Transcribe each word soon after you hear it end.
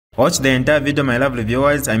Watch the entire video, my lovely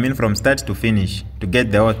viewers, I mean from start to finish, to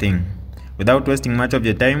get the whole thing. Without wasting much of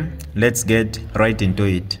your time, let's get right into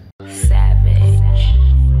it.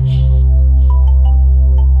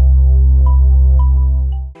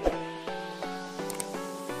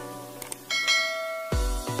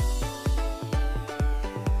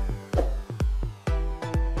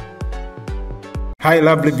 Hi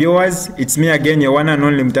lovely viewers, it's me again, your one and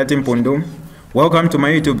only Mutati Mpundu. Welcome to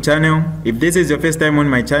my YouTube channel. If this is your first time on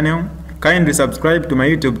my channel, kindly subscribe to my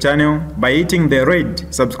YouTube channel by hitting the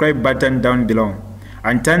red subscribe button down below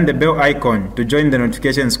and turn the bell icon to join the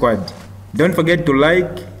notification squad. Don't forget to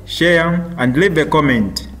like, share and leave a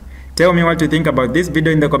comment. Tell me what you think about this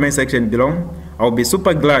video in the comment section below. I'll be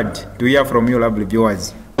super glad to hear from you lovely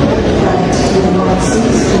viewers.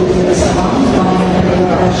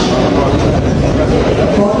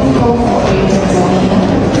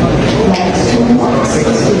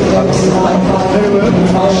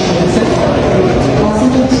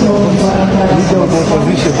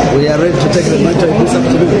 We are ready to take the matter this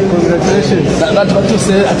afternoon. Congratulations. That's what to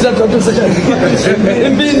say. I just want to say.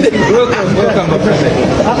 Welcome, my friend.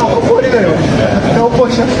 How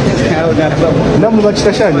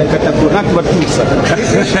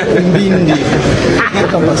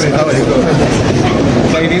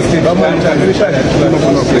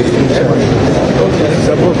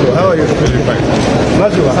are you?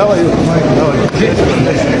 Majua, how are you?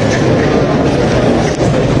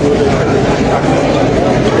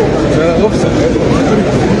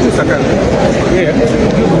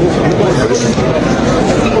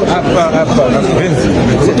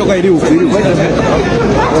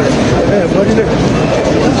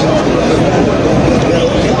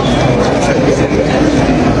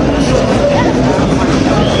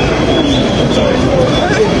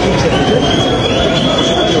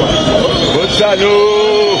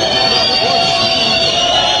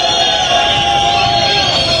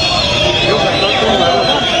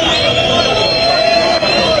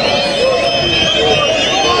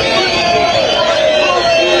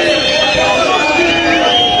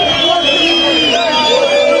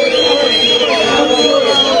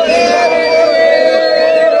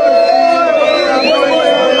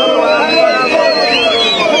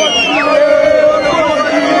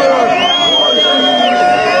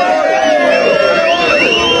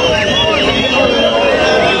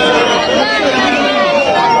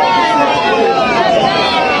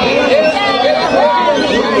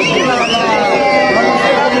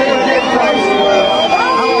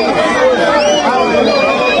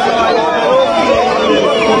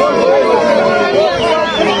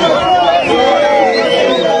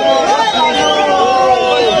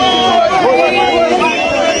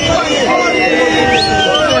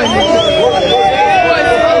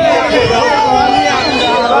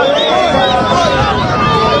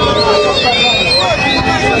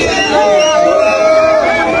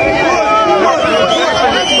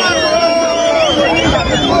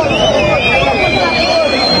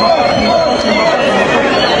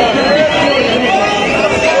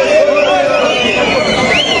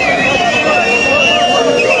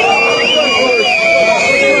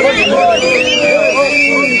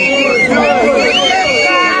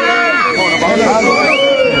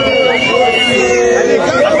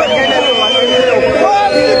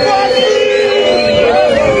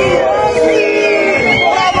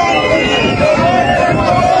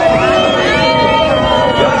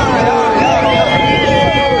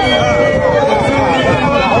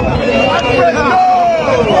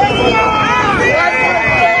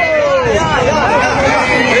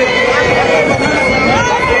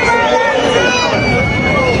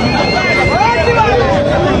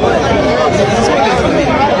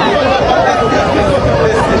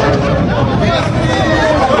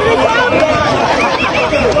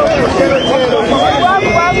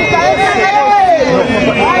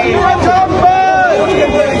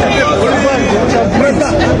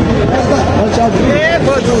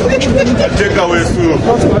 Take away soon.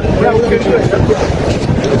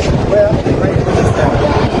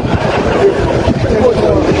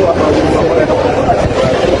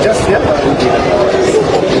 Just here.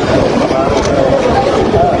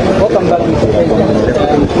 Welcome back.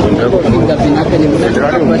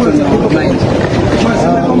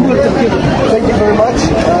 Thank you very much.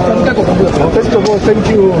 First of all, thank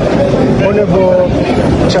you, Honorable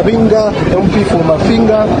Chabinga, MP for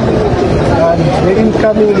Mafinga, and the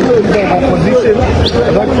incoming leader of opposition.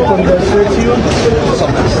 I'd like to congratulate you.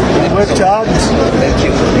 worked hard.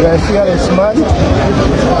 You are a fearless man,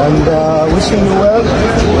 and wishing you well.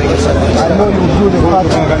 I know you do the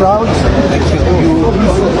party proud. You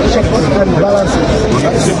check and balances.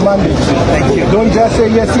 That's your mandate. Thank you. Don't just say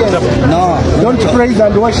yes, yes. No. Don't praise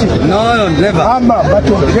and worship. No, never. But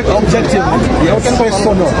objective. Yes. Not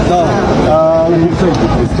personal. No.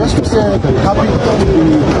 Just to say happy to be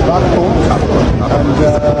back home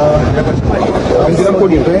and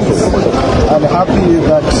good events. I'm happy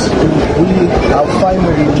that we have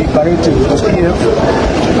finally liberated the PF.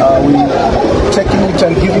 We taking it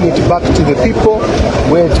and giving it back to the people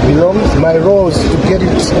where it belongs. My role is to get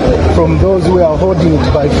it from those who are holding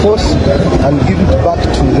it by force and give it back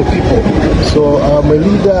to the people. So I'm a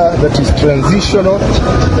leader that is transitional.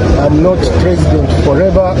 I'm not president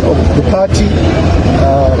forever of the party.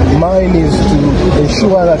 Mine is to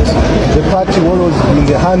ensure that the party will always be in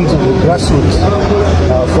the hands of the grassroots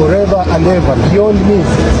forever and ever, beyond me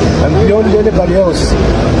and beyond anybody else,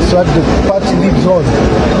 so that the party lives on.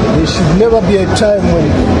 There should never be a time when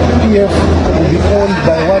PF will be owned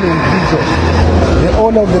by one individual. The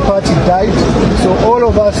owner of the party died, so all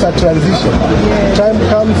of us are transition. Time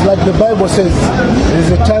comes, like the Bible says,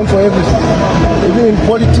 there's a time for everything. Even in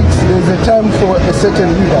politics, there's a time for a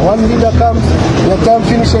certain leader. One leader comes, their time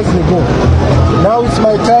finishes, they go. Now it's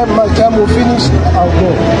my time will finish, I'll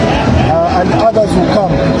go. And others will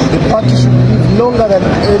come. The party should live longer than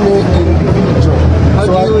any individual. How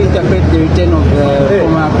do you interpret the return of the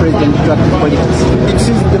former president to active politics? It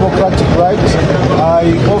is democratic right. I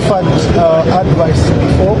offered advice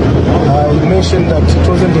before. I mentioned that it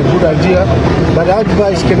wasn't a good idea, but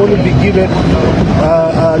advice can only be given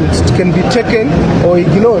and it can be taken or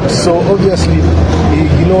ignored. So obviously he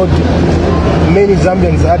ignored many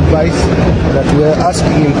Zambians' advice that were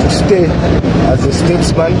asking him to stay as a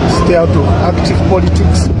statesman, stay out of active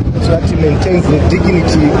politics, so that he maintains the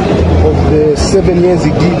dignity of the 7 years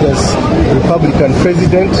he did as Republican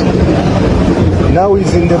president. Now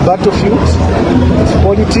he's in the battlefield, it's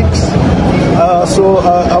politics, so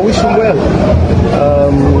I wish him well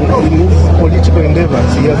in his political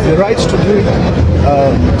endeavors. He has the right to do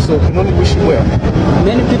it, so I can only wish him well.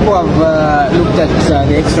 Many people have looked at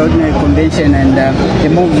the extraordinary convention and the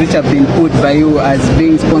moves which have been put by you as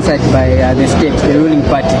being sponsored by the state, the ruling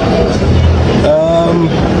party.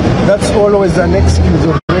 That's always an excuse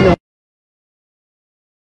of anyone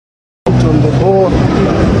on the board.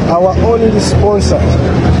 Our only sponsor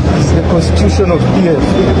is the Constitution of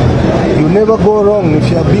PF. You never go wrong if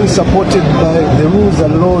you are being supported by the rules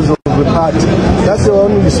and laws of the party. That's the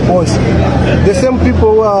only sponsor. The same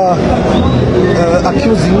people who are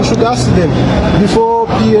accusing, you should ask them, before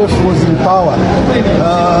PF was in power,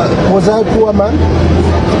 was I a poor man?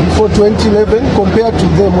 Before 2011, compared to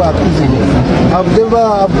them who are accusing me.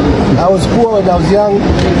 I was poor when I was young,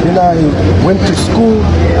 then I went to school,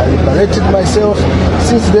 I liberated myself.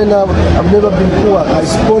 Since then I've never been poor. I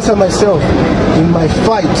sponsor myself in my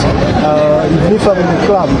fight, even if I'm in the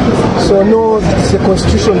club. So no, it's the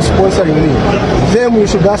Constitution sponsoring me. Them, you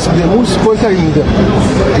should ask them, who's sponsoring them?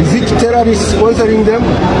 Is it terrorists sponsoring them?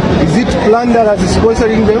 Is it plunderers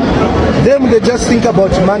sponsoring them? Them, they just think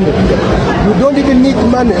about money. You don't even need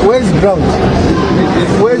money. Where's ground?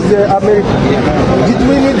 Where's the America? Did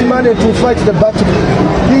we need money to fight the battle?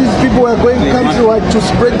 These people are going countrywide to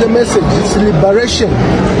spread the message. It's liberation.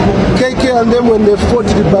 KK and them, when they fought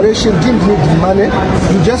liberation, didn't need money.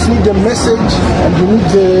 You just need the message, and you need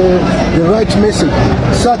the right message.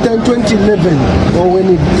 Satan 2011, or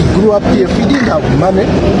when he grew up here, he didn't have money.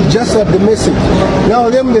 He just had the message. Now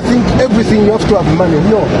them, they think everything you have to have money.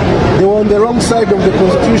 No, they were on the wrong side of the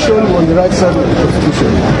Constitution, on the right side of the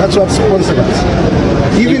Constitution. That's what sponsored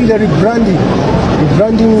us. Even the rebranding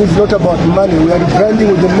is not about money. We are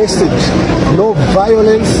rebranding with the message: no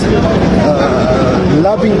violence,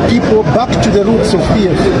 loving people, back to the roots of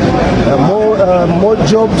PF. More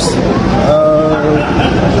jobs,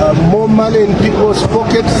 more money in people's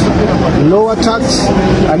pockets, lower tax,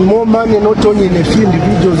 and more money not only in a few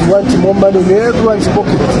individuals, want more money in everyone's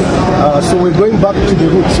pocket. So we're going back to the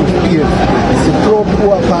roots of PF. It's a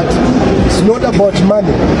pro-poor party. It's not about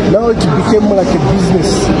money. Now it became more like a business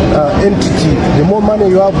entity. The more money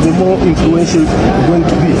you have, the more influential you're going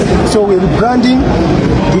to be. So we're rebranding.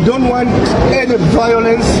 We don't want any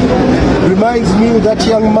violence. Reminds me of that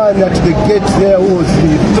young man at the gate there who was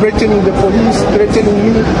threatening the police, threatening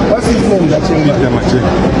me. What's his name, that young man?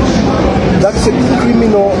 That's a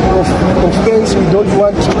criminal offense we don't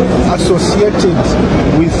want associated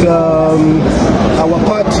with our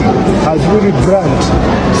party as we rebrand.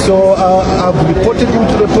 So I've reported him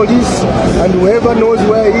to the police, and whoever knows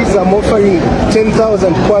where he is, I'm offering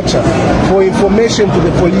 10,000 kwacha for information to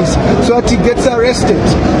the police so that he gets arrested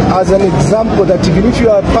as an example that even if you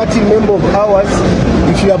are a party member of ours,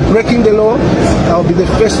 if you are breaking the law, I'll be the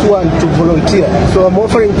first one to volunteer. So I'm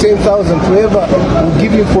offering 10,000 to whoever will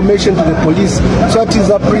give information to the police so that he's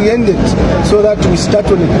apprehended, so that we start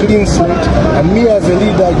on a clean slate. And me as a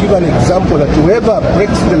leader, I give an example that whoever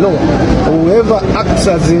breaks the law or whoever acts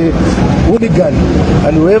as a hooligan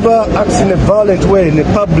and whoever acts in a violent way in a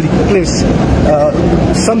public place,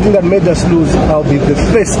 something that made us lose, I'll be the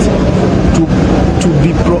first to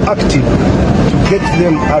be proactive, to get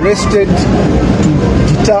them arrested, to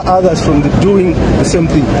deter others from doing the same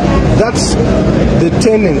thing. That's the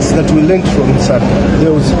tenets that we learned from Sampa.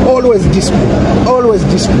 There was always discipline, always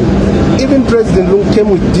discipline. Even President Lungu came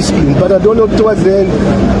with discipline, but I don't know, towards the end,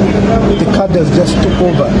 the cadres just took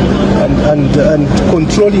over and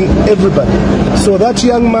controlling everybody. So that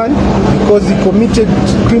young man, because he committed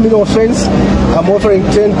criminal offense, I'm offering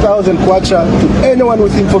 10,000 kwacha to anyone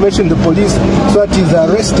with information, the police, so that he's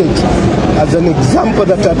arrested as an example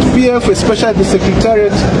that at PF, especially the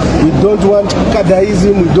Secretariat, we don't want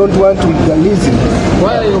Kadaism, we don't want legalism.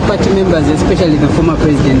 Why are your party members, especially the former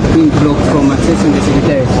president, being blocked from accessing the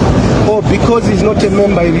Secretariat? Oh, because he's not a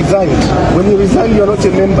member, he resigned. When you resign, you're not a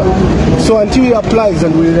member. So until he applies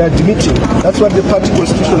and we admit him, that's what the party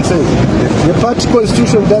constitution says. The party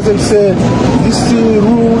constitution doesn't say this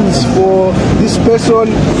rule is for this person,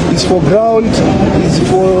 is for ground, is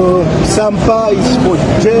for Sampa, is for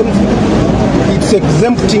James. It's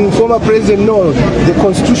exempting former president. No, the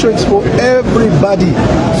constitution is for everybody.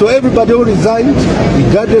 So everybody who resigned,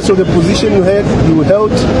 regardless of the position you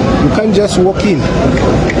held, you can't just walk in.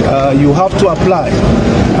 You have to apply,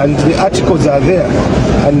 and the articles are there,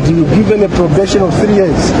 and you're given a probation of 3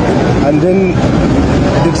 years, and then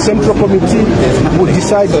the central committee will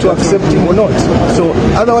decide to accept him or not. So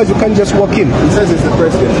otherwise you can't just walk in. He says he's the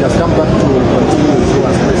president. He has come back to continue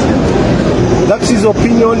as president. That's his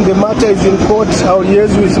opinion. The matter is in court. I'll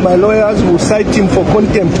liaise with my lawyers. We'll cite him for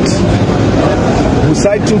contempt. We'll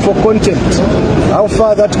cite him for contempt. How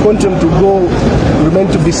far that contempt will go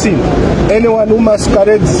remains to be seen. Anyone who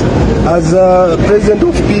masquerades as president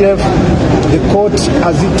of PF, the court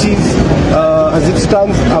as it is, as it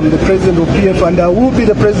stands, I'm the president of PF, and I will be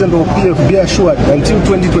the president of PF, be assured, until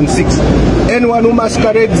 2026. Anyone who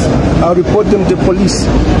masquerades, I'll report them to police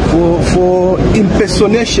for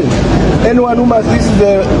impersonation. Anyone who this is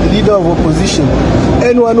the leader of opposition.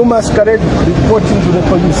 Anyone who masquerades, report him to the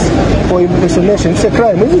police for impersonation. It's a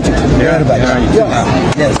crime, isn't it? Yeah.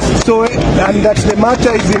 Yes. So, and that the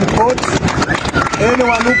matter is in court.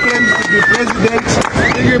 Anyone who claims to be president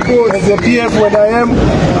of the PF when I am,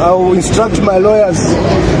 I will instruct my lawyers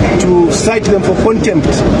to cite them for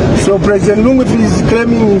contempt. So President Lungu, if he's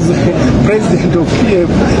claiming he's president of PF,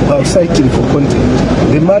 I'll cite him for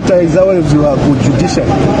contempt. The matter is ours, you are good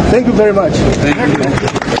judiciary. Thank you very much. Thank you.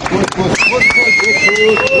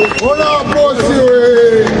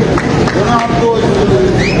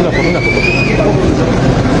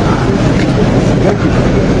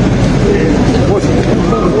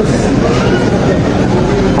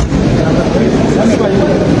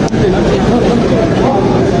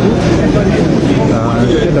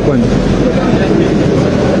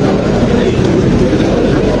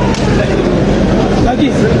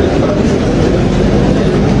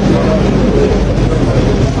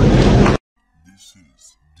 This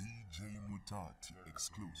is DJ Mutati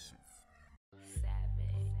exclusive.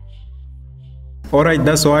 Alright,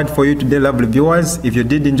 that's all for you today, lovely viewers. If you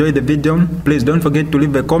did enjoy the video, please don't forget to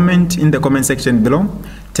leave a comment in the comment section below.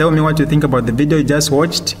 Tell me what you think about the video you just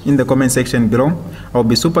watched in the comment section below. I'll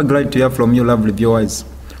be super glad to hear from you, lovely viewers.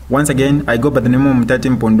 Once again, I go by the name of Mutati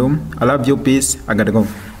Mpundu. I love you, peace, I gotta go.